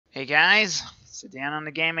Hey guys, it's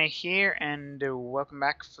Downunder Gamer here, and welcome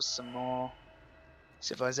back for some more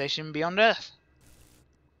Civilization Beyond Earth.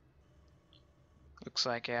 Looks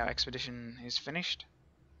like our expedition is finished.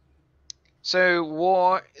 So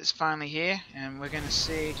war is finally here, and we're going to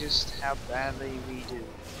see just how badly we do.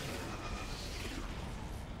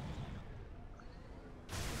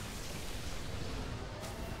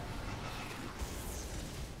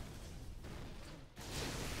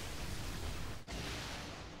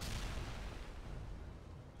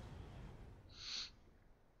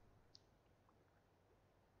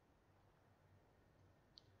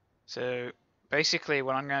 So basically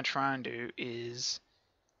what I'm going to try and do is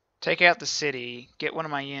take out the city, get one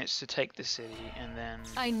of my units to take the city, and then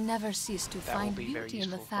I never cease to that will find be very beauty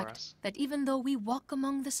in the useful for fact us. that even though we walk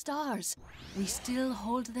among the stars, we still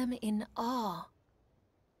hold them in awe.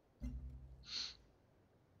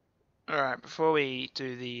 Alright, before we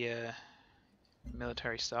do the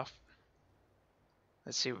military stuff,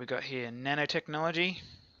 let's see what we got here. Nanotechnology.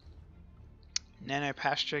 Nano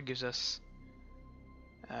pasture gives us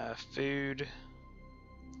food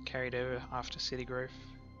carried over after city growth.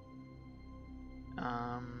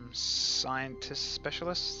 Scientist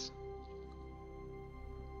specialists.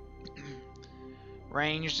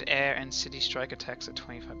 Ranged air and city strike attacks are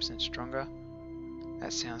 25% stronger.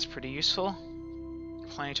 That sounds pretty useful.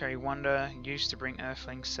 Planetary wonder used to bring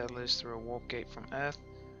Earthling settlers through a warp gate from Earth.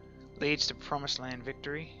 Leads to promised land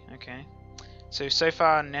victory. Okay. So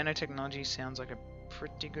far nanotechnology sounds like a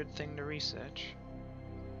pretty good thing to research.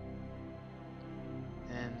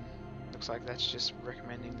 And looks like that's just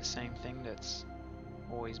recommending the same thing that's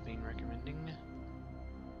always been recommending.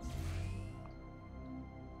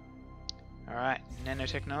 Alright,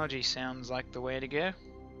 nanotechnology sounds like the way to go.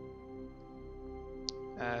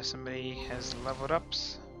 Somebody has leveled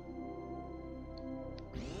ups.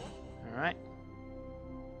 Alright.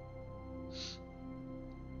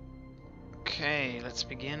 Okay, let's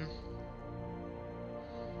begin.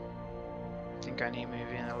 I think I need to move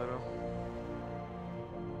in a little.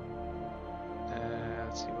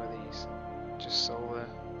 Let's see where these just solar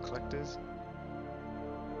collectors.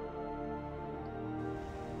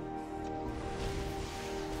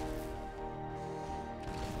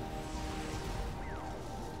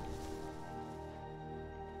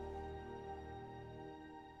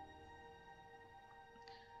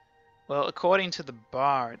 Well, according to the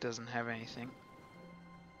bar, it doesn't have anything.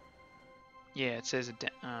 Yeah, it says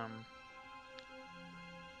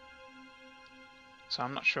so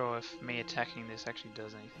I'm not sure if me attacking this actually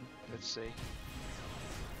does anything. Let's see.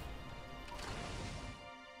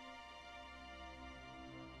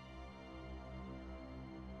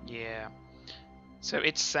 Yeah. So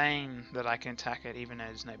it's saying that I can attack it even though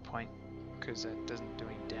there's no point, because it doesn't do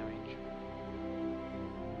any damage.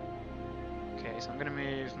 Okay, so I'm gonna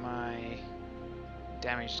move my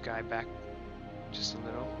damaged guy back just a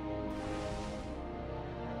little.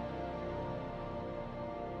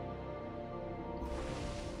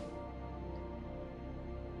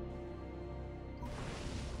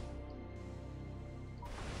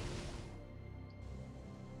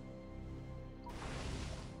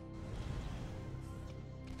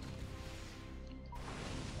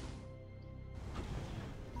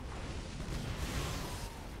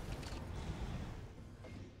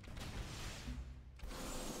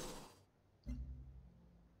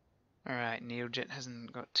 Alright, Needlejet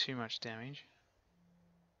hasn't got too much damage.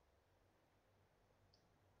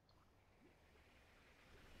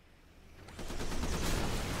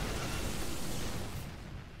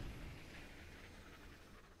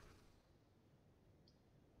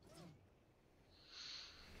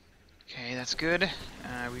 Okay, that's good.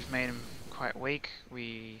 We've made him quite weak.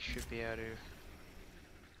 We should be able to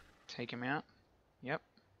take him out. Yep.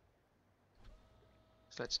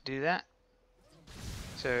 So let's do that.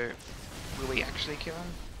 So, will we actually kill him?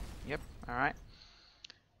 Yep, alright.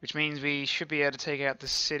 Which means we should be able to take out the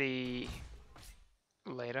city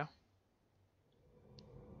later.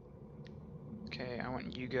 Okay, I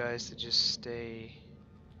want you guys to just stay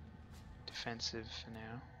defensive for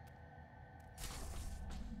now.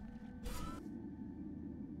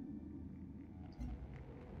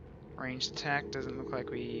 Ranged attack, doesn't look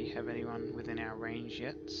like we have anyone within our range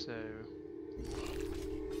yet, so...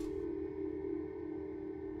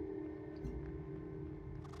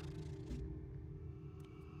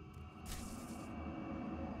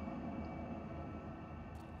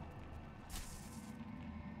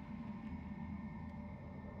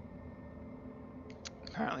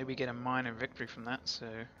 Apparently we get a minor victory from that, so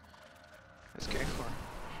let's go for it.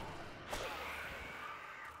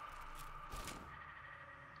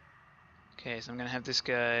 Okay, so I'm gonna have this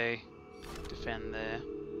guy defend there.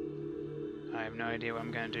 have no idea what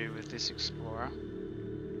I'm going to do with this explorer.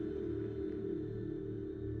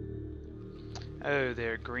 Oh,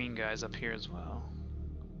 there are green guys up here as well.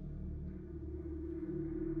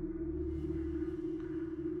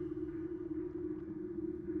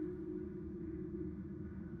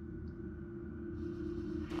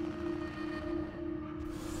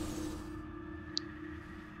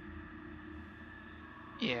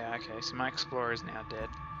 Yeah, okay, so my explorer is now dead.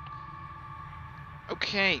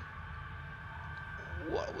 Okay,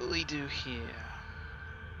 what will he do here?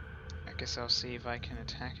 I guess I'll see if I can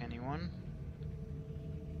attack anyone.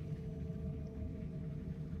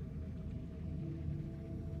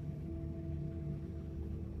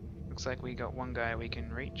 Looks like we got one guy we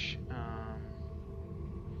can reach. I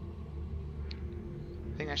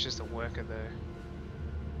think that's just a worker though.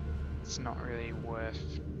 It's not really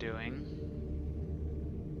worth doing.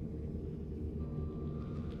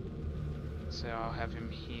 So I'll have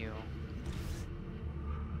him heal.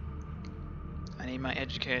 I need my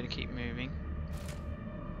educator to keep moving.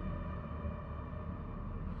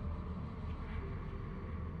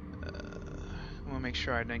 I want to make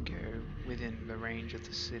sure I don't go within the range of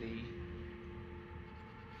the city.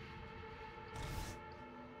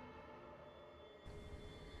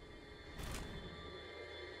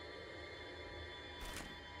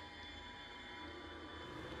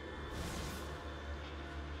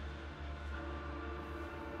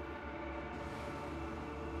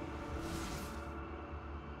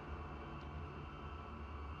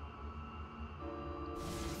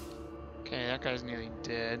 Okay, that guy's nearly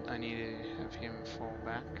dead. I need to have him fall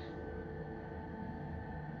back.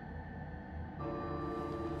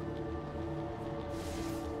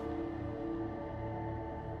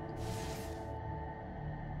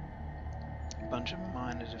 Bunch of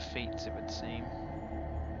minor defeats, it would seem.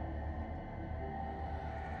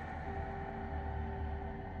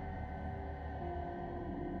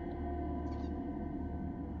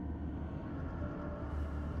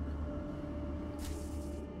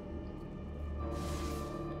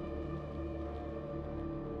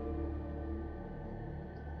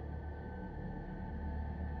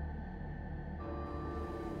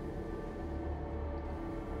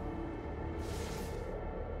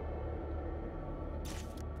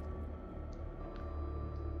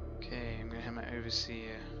 Okay, I'm gonna have my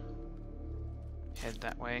overseer head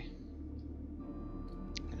that way.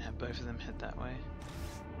 Gonna have both of them head that way.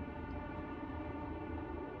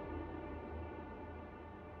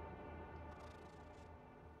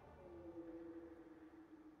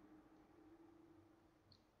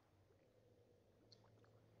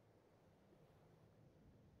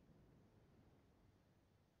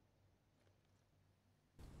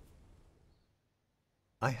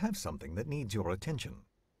 I have something that needs your attention.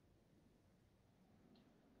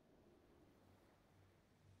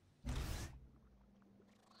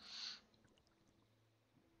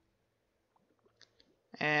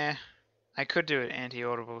 I could do an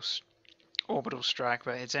orbital strike,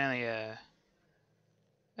 but it's only a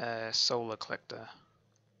solar collector.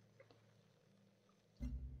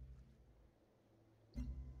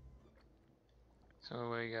 So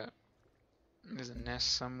what we got? There's a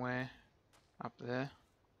nest somewhere up there.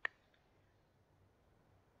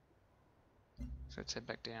 So let's head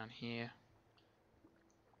back down here.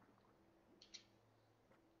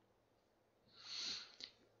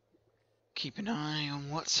 Keep an eye on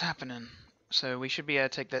what's happening. So we should be able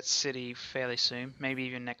to take that city fairly soon, maybe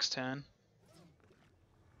even next turn.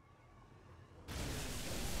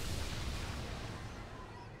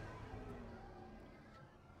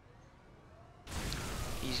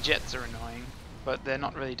 These jets are annoying, but they're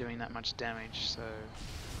not really doing that much damage, so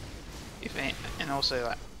if and also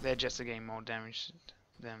like their jets are getting more damage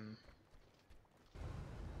than.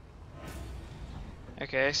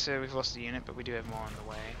 Okay, so we've lost a unit, but we do have more on the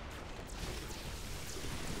way.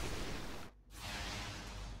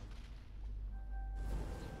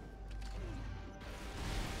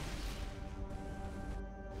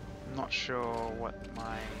 I'm not sure what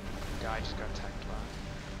my guy just got attacked by.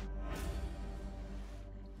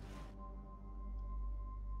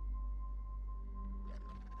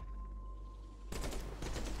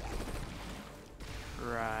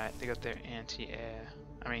 Right, they got their anti-air.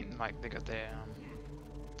 I mean, like they got their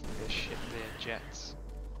jets.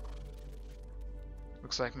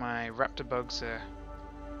 Looks like my raptor bugs are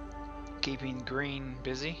keeping green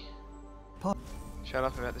busy. Shut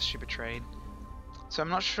up about the stupid trade. So I'm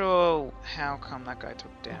not sure how come that guy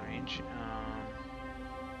took damage.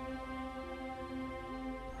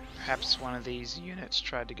 Perhaps one of these units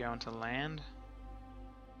tried to go into land,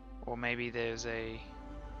 or maybe there's a.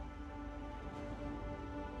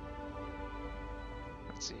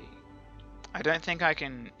 Let's see. I don't think I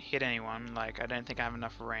can hit anyone. Like, I don't think I have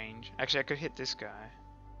enough range. Actually, I could hit this guy.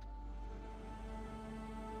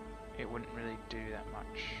 It wouldn't really do that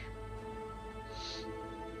much.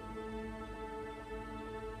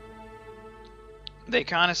 They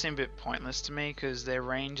kind of seem a bit pointless to me because their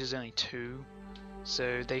range is only 2,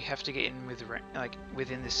 so they have to get in with like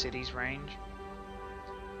within the city's range.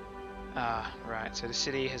 Ah, right. So the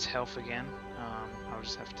city has health again. I'll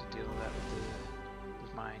just have to deal with that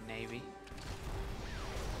with my navy.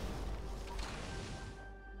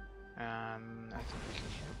 I think we can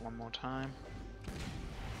hit it one more time.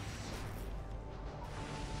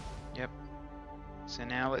 Yep. So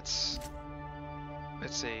now let's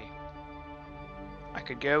see. I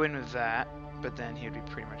could go in with that, but then he would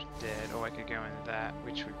be pretty much dead, or I could go in with that,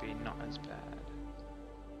 which would be not as bad.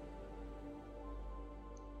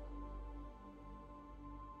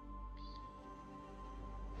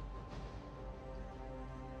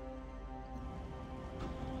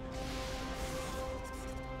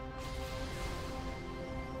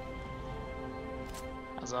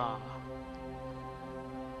 Huzzah.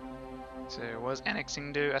 So what does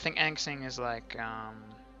annexing do? I think annexing is like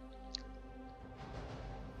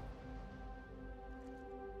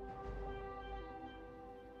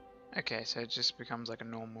okay, so it just becomes like a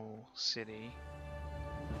normal city.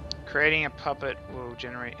 Creating a puppet will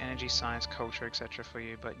generate energy, science, culture, etc. for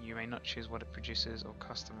you, but you may not choose what it produces or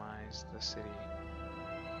customize the city.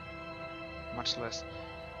 Much less.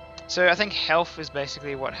 So I think health is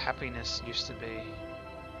basically what happiness used to be,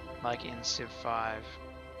 like in Civ 5.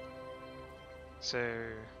 So,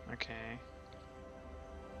 okay.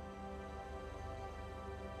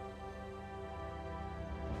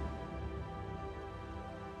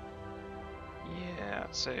 Yeah,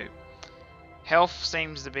 so health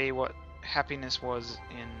seems to be what happiness was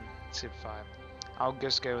in Civ 5. I'll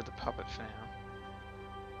just go with the puppet for now.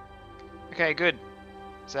 Okay, good.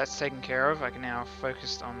 So that's taken care of. I can now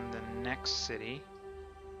focus on the next city.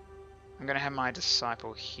 I'm going to have my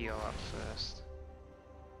disciple heal up first.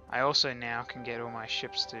 I also now can get all my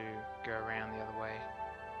ships to go around the other way.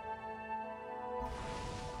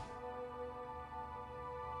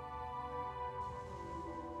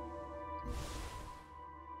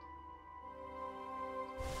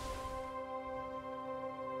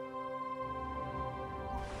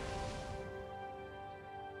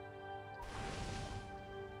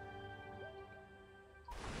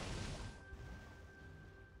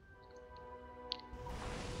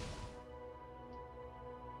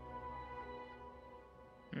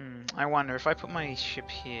 I wonder, if I put my ship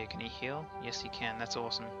here, can he heal? Yes, he can. That's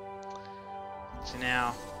awesome. So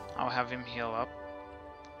now, I'll have him heal up.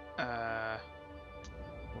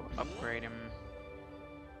 We'll upgrade him.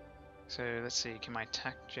 So, let's see, can my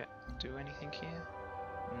attack jet do anything here?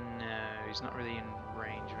 No, he's not really in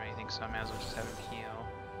range or anything, so I may as well just have him heal.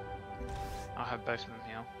 I'll have both of them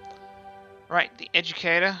heal. Right, the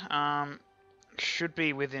educator should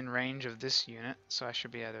be within range of this unit, so I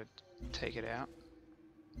should be able to take it out.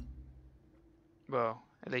 Well,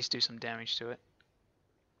 at least do some damage to it.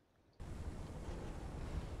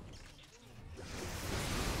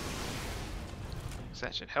 So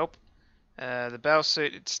that should help. The battle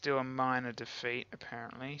suit, it's still a minor defeat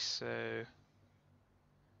apparently, so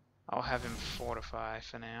I'll have him fortify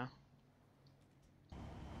for now.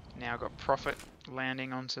 Now I've got Prophet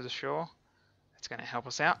landing onto the shore. That's going to help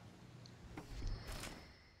us out.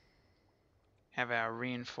 Have our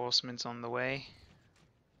reinforcements on the way.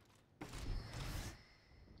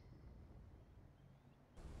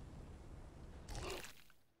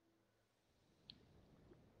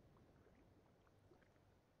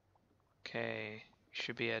 Okay,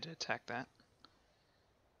 should be able to attack that.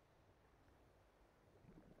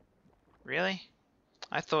 Really?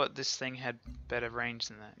 I thought this thing had better range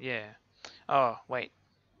than that. Yeah. Oh, wait.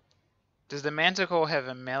 Does the Manticore have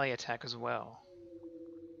a melee attack as well?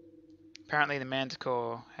 Apparently the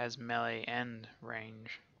Manticore has melee and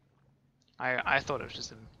range. I thought it was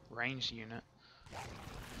just a ranged unit.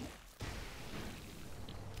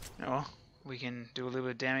 Oh, we can do a little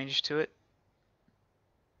bit of damage to it.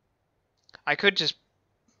 I could just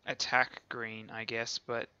attack green, I guess,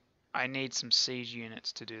 but I need some siege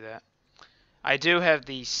units to do that. I do have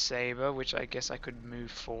the saber, which I guess I could move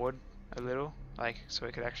forward a little, like, so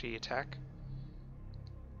I could actually attack.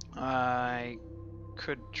 I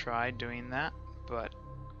could try doing that, but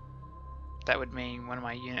that would mean one of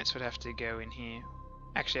my units would have to go in here.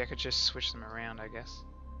 Actually, I could just switch them around, I guess.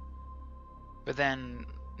 But then,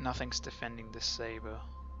 nothing's defending this saber.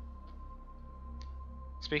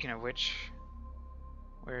 Speaking of which,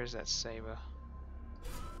 where is that saber?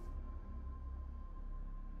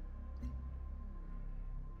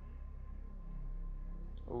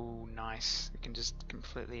 Oh, nice. We can just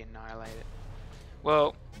completely annihilate it.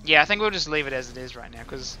 Well, yeah, I think we'll just leave it as it is right now,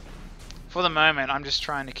 because for the moment, I'm just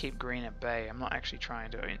trying to keep green at bay. I'm not actually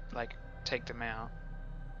trying to, like, take them out.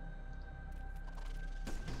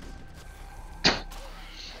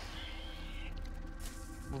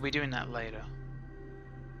 We'll be doing that later.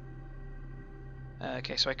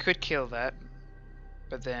 Okay, so I could kill that,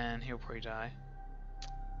 but then he'll probably die.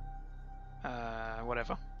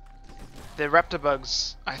 Whatever. The raptor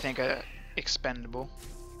bugs, I think, are expendable.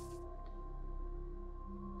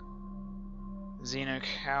 Xeno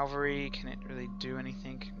Cavalry, can it really do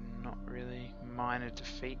anything? Not really. Minor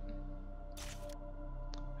defeat.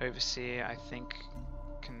 Overseer, I think,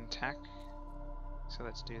 can attack. So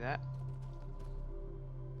let's do that.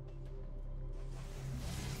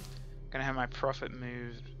 Gonna have my prophet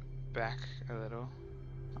move back a little.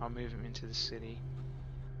 I'll move him into the city.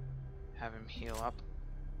 Have him heal up.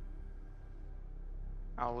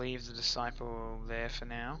 I'll leave the disciple there for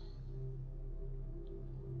now.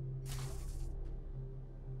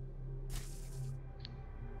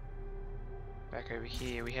 Back over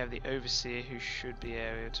here we have the overseer who should be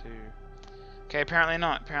able to... Okay, apparently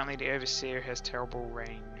not. Apparently the overseer has terrible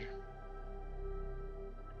range.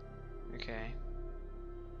 Okay.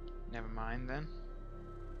 Never mind then.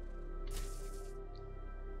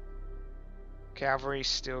 Cavalry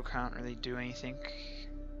still can't really do anything.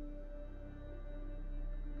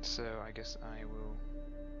 So I guess I will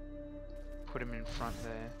put him in front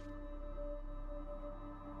there.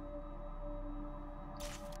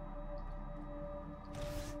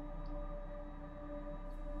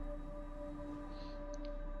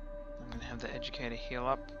 I'm going to have the educator heal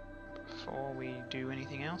up before we do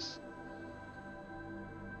anything else.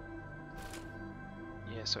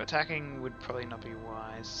 Yeah, so attacking would probably not be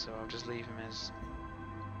wise, so I'll just leave him as...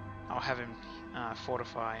 I'll have him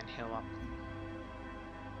fortify and heal up.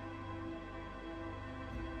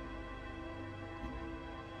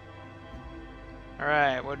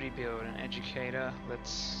 Alright, what did we build? An educator.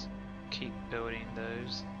 Let's keep building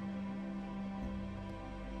those.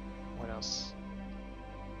 What else?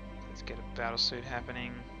 Let's get a battle suit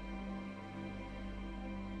happening.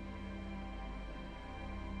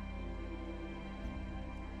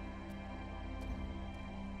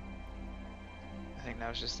 I think that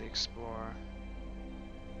was just the explorer.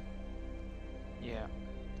 Yeah.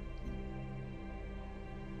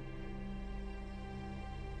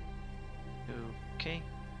 Okay.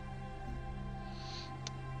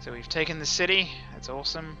 So we've taken the city. That's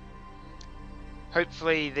awesome.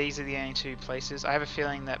 Hopefully these are the only two places. I have a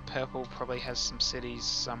feeling that purple probably has some cities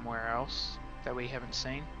somewhere else that we haven't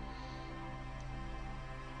seen.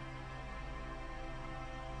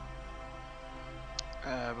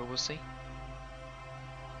 But we'll see.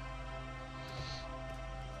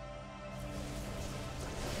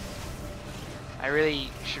 I really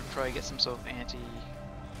should probably get some sort of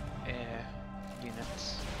anti-air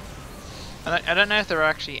units. I don't know if there are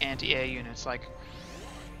actually anti-air units. Like,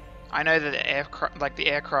 I know that the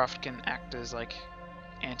aircraft can act as like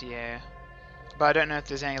anti-air, but I don't know if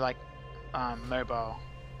there's any like mobile,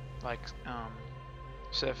 like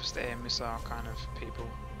surface-to-air missile kind of people,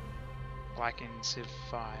 like in Civ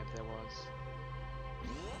 5 there was.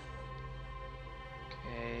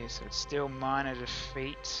 Okay, so it's still minor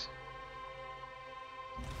defeat.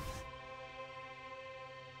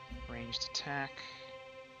 Ranged attack.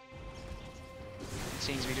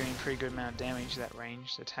 Seems to be doing a pretty good amount of damage, that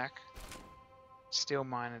ranged attack. Still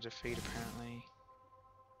minor defeat apparently.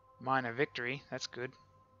 Minor victory, that's good.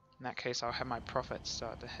 In that case I'll have my prophet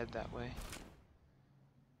start to head that way.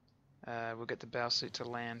 We'll get the battle suit to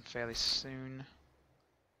land fairly soon.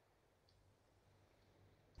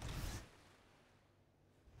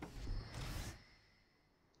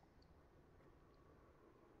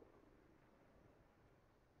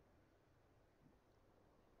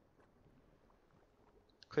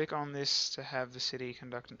 Click on this to have the city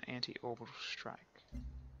conduct an anti-orbital strike.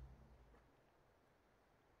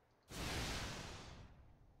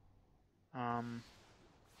 I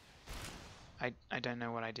don't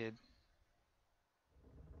know what I did.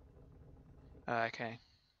 Okay.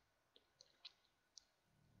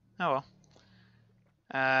 Oh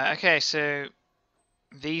well. Okay, so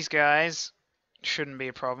these guys shouldn't be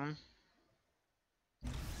a problem.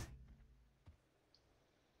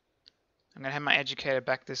 I'm gonna have my educator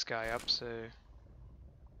back this guy up, so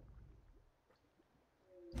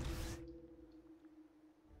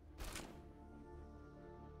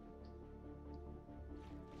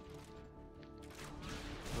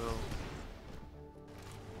we'll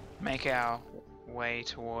make our way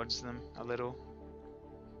towards them a little.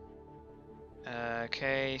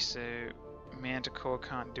 Okay, so Manticore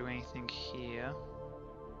can't do anything here.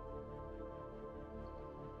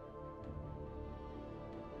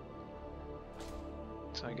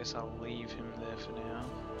 So I guess I'll leave him there for now.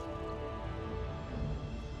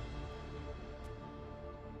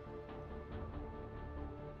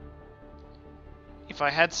 If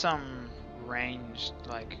I had some ranged,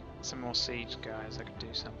 like some more siege guys, I could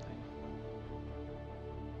do something.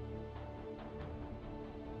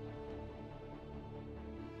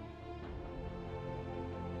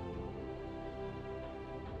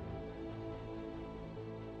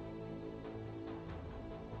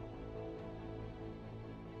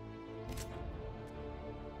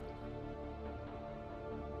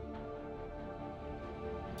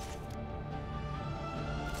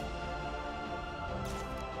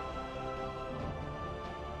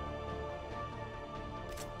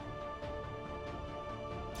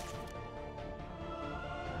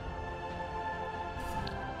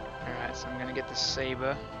 So I'm going to get the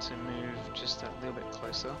saber to move just a little bit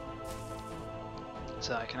closer,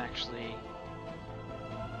 so I can actually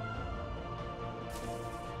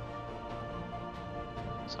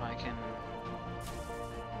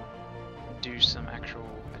do some actual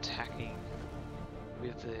attacking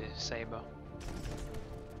with the saber.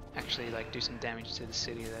 Actually, like, do some damage to the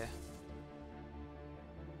city there.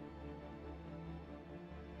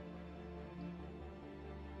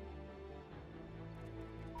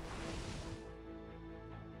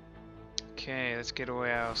 Okay, let's get all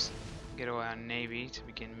our navy to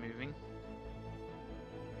begin moving.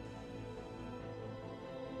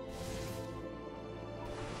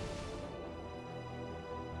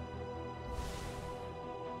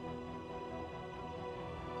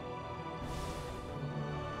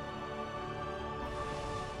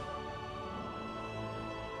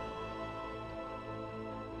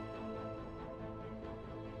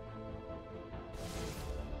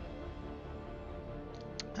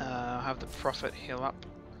 I'll have the Prophet heal up.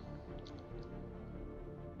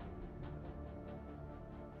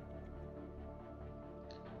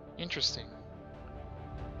 Interesting.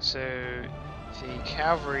 So the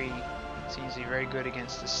cavalry seems to be very good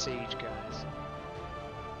against the siege guys.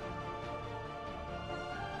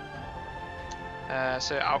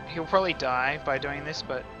 He'll probably die by doing this,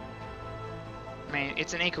 but I mean,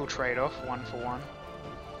 it's an equal trade-off, 1 for 1.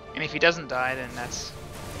 And if he doesn't die, then that's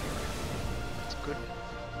good.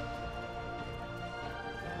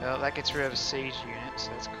 Well, that gets rid of a siege unit, so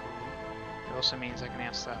that's cool. It also means I can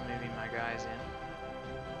now start moving my guys in.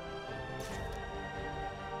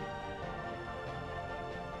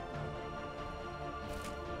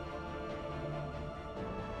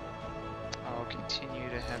 I'll continue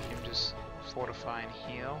to have him just fortify and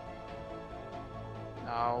heal.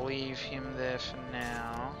 I'll leave him there for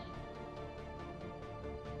now.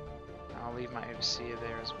 I'll leave my overseer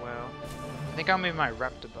there as well. I think I'll move my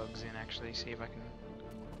raptor bugs in actually, see if I can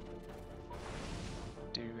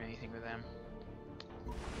do anything with them.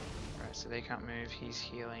 Right, so they can't move, he's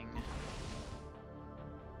healing.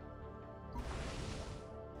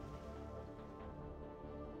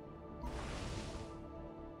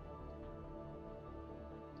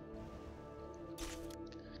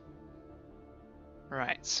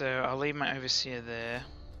 Right, so I'll leave my overseer there.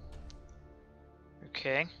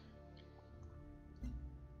 Okay.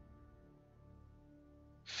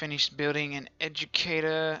 Finished building an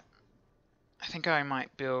educator. I think I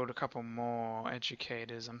might build a couple more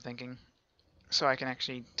educators, I'm thinking, so I can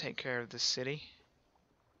actually take care of the city.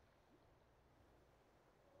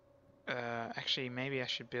 Actually, maybe I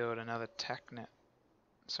should build another TechNet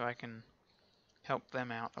so I can help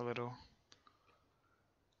them out a little.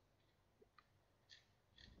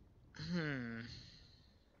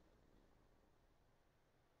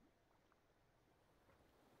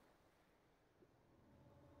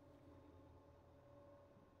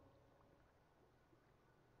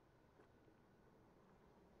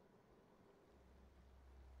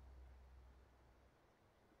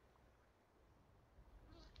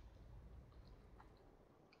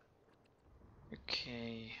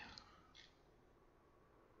 Okay.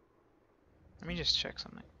 Let me just check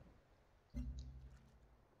something.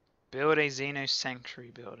 Build a Xeno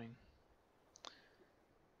Sanctuary building.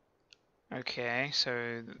 Okay,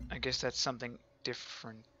 so I guess that's something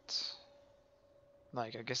different.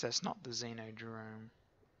 Like, I guess that's not the Xenodrome.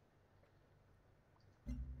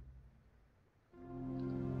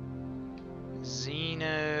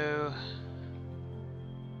 Xeno...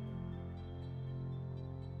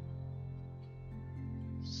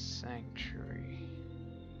 Sanctuary.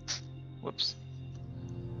 Whoops.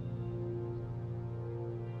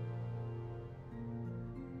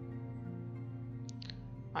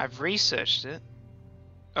 I've researched it.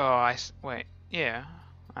 Oh, wait. Yeah,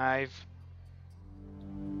 I've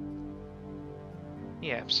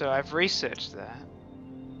yeah. So I've researched that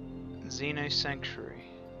Xeno Sanctuary.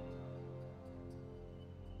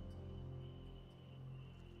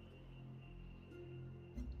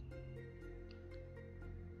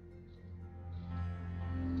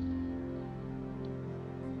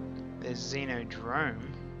 There's Xenodrome.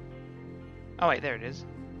 Oh wait, there it is.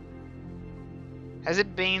 Has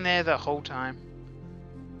it been there the whole time?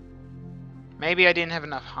 Maybe I didn't have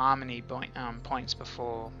enough harmony points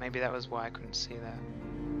before. Maybe that was why I couldn't see that.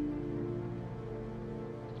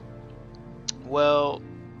 Well,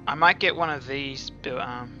 I might get one of these.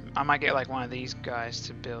 I might get like one of these guys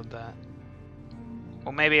to build that.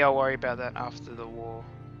 Or maybe I'll worry about that after the war.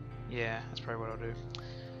 Yeah, that's probably what I'll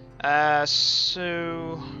do.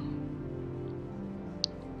 So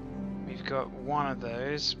we've got one of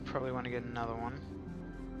those. Probably want to get another one.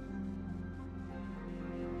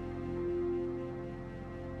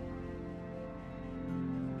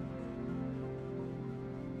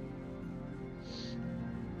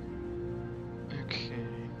 Okay.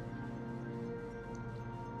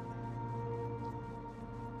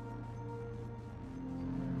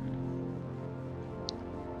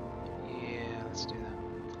 Yeah, let's do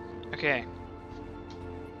that. Okay.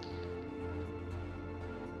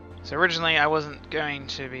 So originally I wasn't going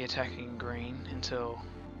to be attacking green until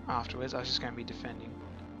afterwards. I was just going to be defending.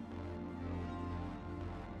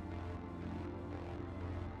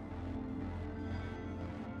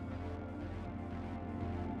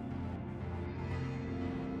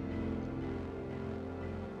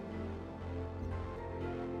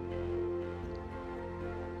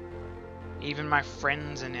 Even my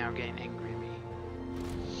friends are now getting angry at me.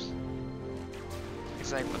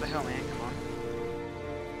 It's like, what the hell, man? Come on.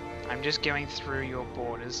 I'm just going through your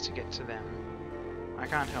borders to get to them. I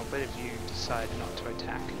can't help it if you decide not to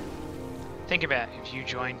attack. Think about it, if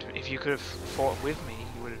you could have fought with me,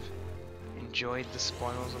 you would have enjoyed the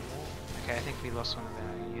spoils of war. Okay, I think we lost one of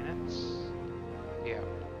our units. Yeah.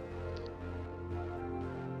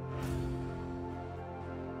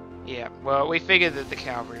 Yeah, well, we figured that the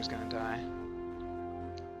cavalry was going to die.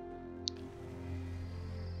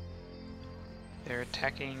 They're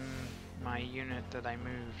attacking my unit that I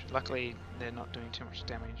moved. Luckily, they're not doing too much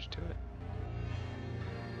damage to it.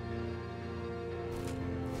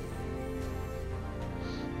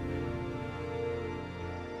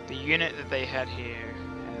 The unit that they had here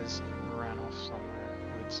has run off somewhere,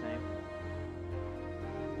 I would say.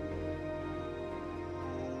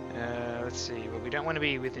 Let's see, well, we don't want to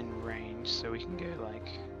be within range, so we can go like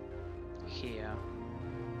here.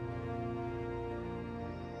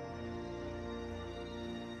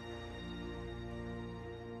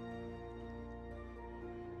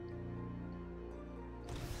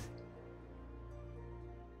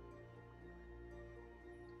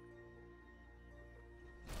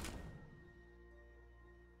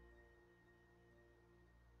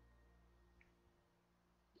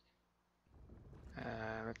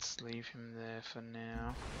 Let's leave him there for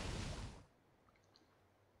now.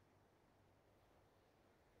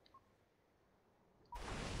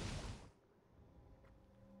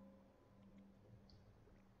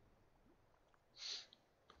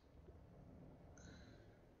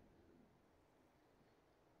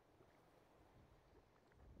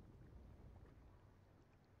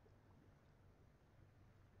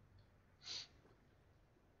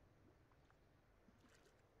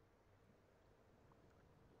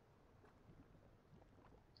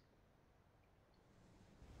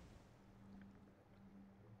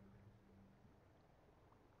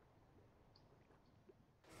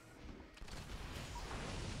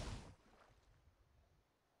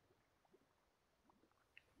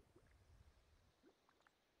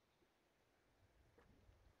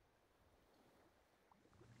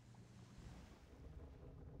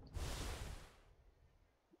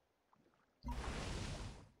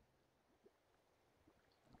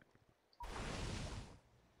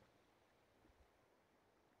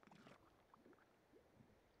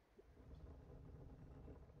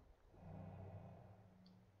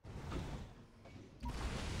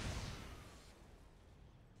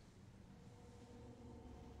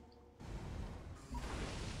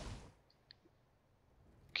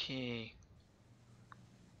 Okay.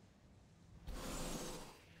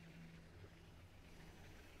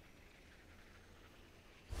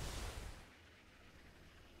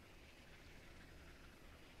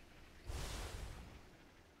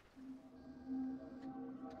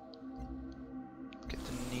 Get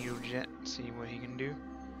the needle jet, see what he can do.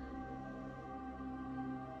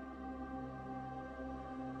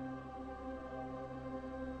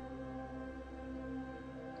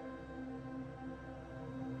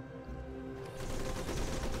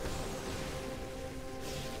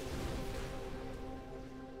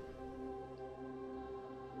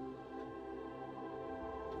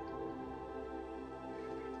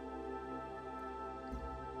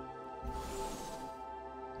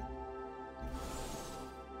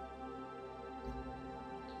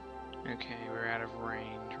 Okay, we're out of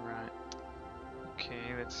range, right.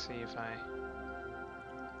 Okay, let's see if I...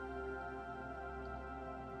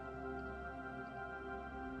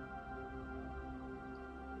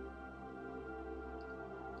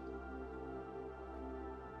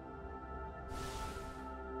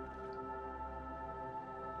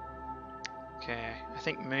 Okay, I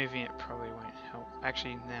think moving it probably won't help.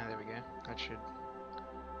 Actually, now there we go. That should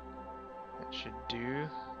do.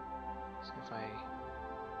 So if I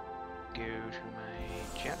go to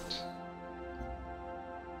my jet.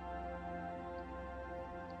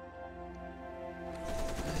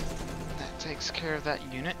 That takes care of that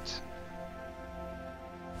unit.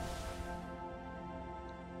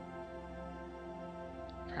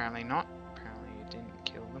 Apparently not. Apparently you didn't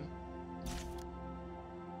kill them.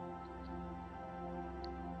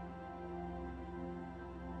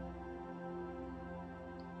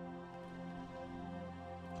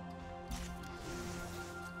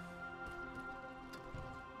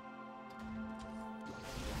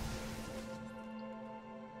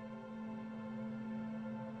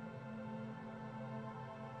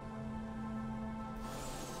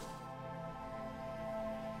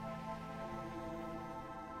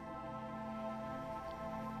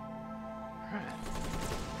 Right.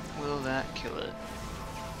 Will that kill it?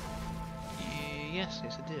 Yes,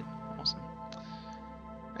 it did. Awesome.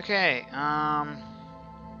 Okay, I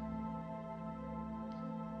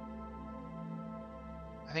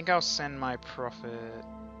think I'll send my prophet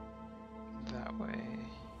that way.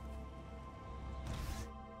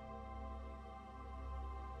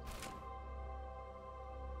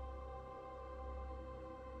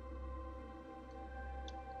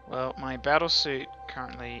 Well, my battlesuit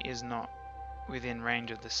currently is not within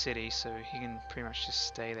range of the city, so he can pretty much just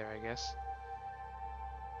stay there, I guess.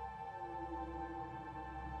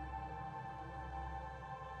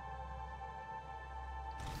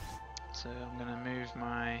 So I'm gonna move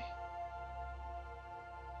my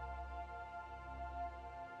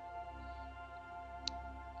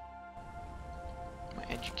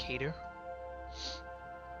educator.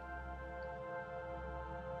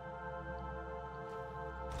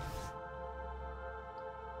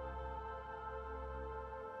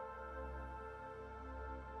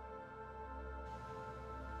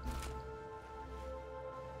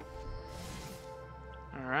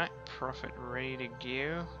 Alright, prophet ready to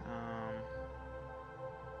go.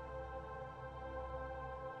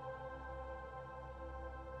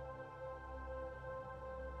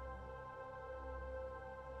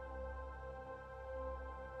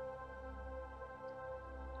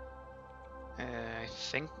 I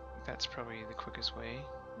think that's probably the quickest way,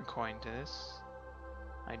 according to this.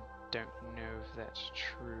 I don't know if that's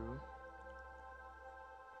true.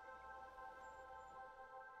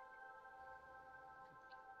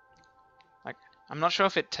 Like, I'm not sure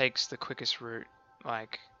if it takes the quickest route.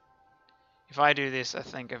 Like, if I do this, I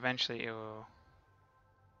think eventually it will...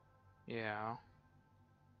 Yeah.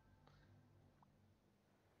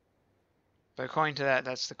 But according to that,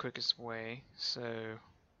 that's the quickest way, so...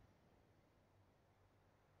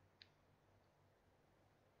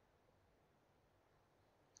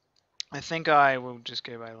 I think I will just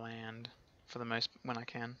go by land for the most when I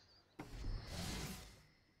can.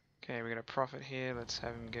 Okay, we got a prophet here. Let's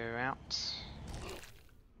have him go out.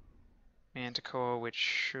 Manticore, which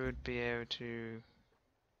should be able to...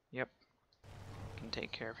 Yep. Can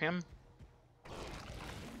take care of him.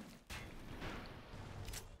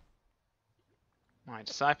 My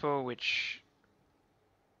disciple, which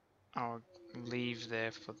I'll leave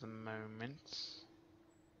there for the moment.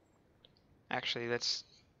 Actually, let's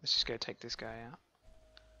just go take this guy out.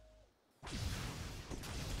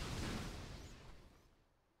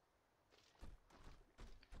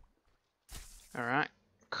 Alright,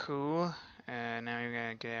 cool. Now we're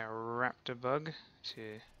gonna get our raptor bug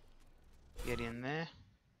to get in there.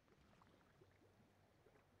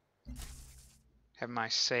 Have my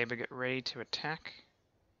saber get ready to attack.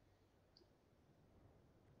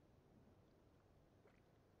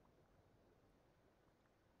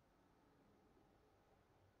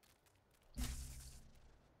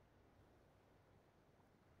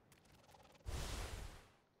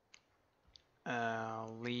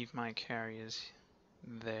 I'll leave my carriers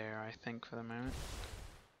there, I think, for the moment.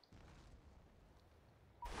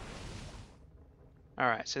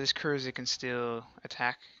 Alright, so this cruiser can still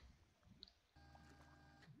attack.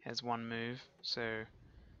 Has one move, so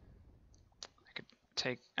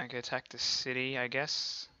I could attack the city, I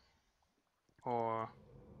guess. Or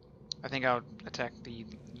I think I'll attack the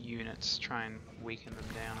units, try and weaken them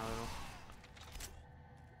down a little.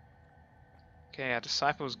 Okay, our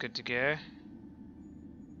disciple's good to go.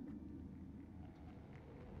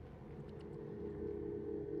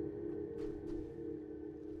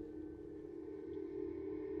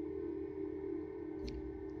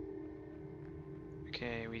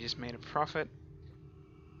 Okay, we just made a profit.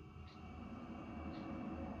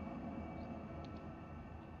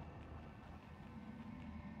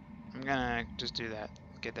 I'm gonna just do that,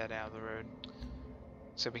 get that out of the road,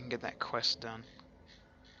 so we can get that quest done.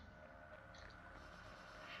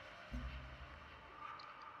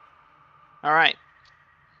 Alright.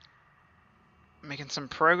 Making some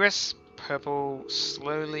progress. Purple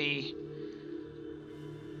slowly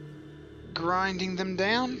grinding them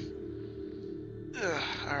down.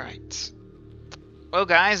 Alright. Well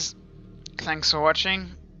guys, thanks for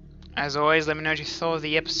watching. As always, let me know what you thought of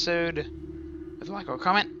the episode with a like or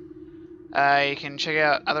comment. You can check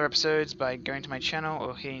out other episodes by going to my channel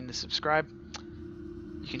or hitting the subscribe.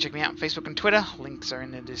 You can check me out on Facebook and Twitter. Links are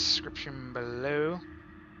in the description below.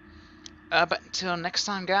 But until next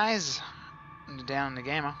time, guys, I'm Downunder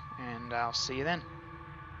Gamer, and I'll see you then.